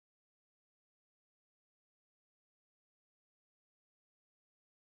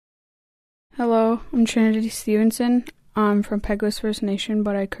Hello, I'm Trinity Stevenson. I'm from Peguis First Nation,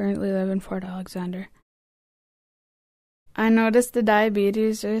 but I currently live in Fort Alexander. I noticed the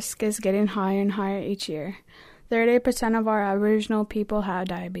diabetes risk is getting higher and higher each year. 38% of our Aboriginal people have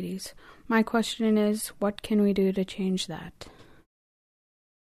diabetes. My question is, what can we do to change that?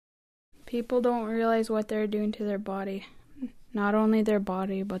 People don't realize what they're doing to their body. Not only their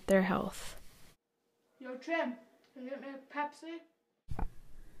body, but their health. Yo, Trim, can you get me a Pepsi?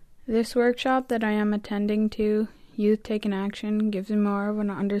 This workshop that I am attending to, Youth Taking Action, gives me more of an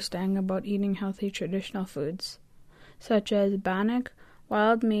understanding about eating healthy traditional foods, such as bannock,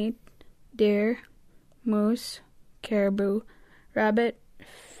 wild meat, deer, moose, caribou, rabbit,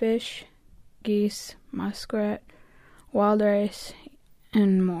 fish, geese, muskrat, wild rice,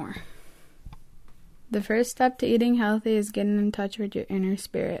 and more. The first step to eating healthy is getting in touch with your inner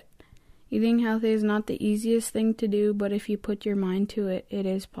spirit. Eating healthy is not the easiest thing to do, but if you put your mind to it, it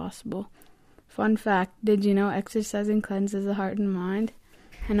is possible. Fun fact, did you know exercising cleanses the heart and mind?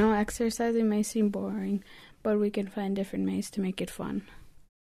 I know exercising may seem boring, but we can find different ways to make it fun.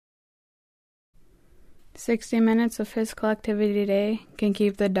 60 minutes of physical activity a day can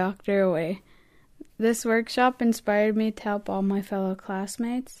keep the doctor away. This workshop inspired me to help all my fellow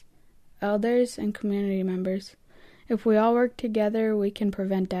classmates, elders, and community members. If we all work together, we can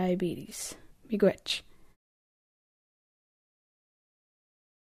prevent diabetes. Miigwech.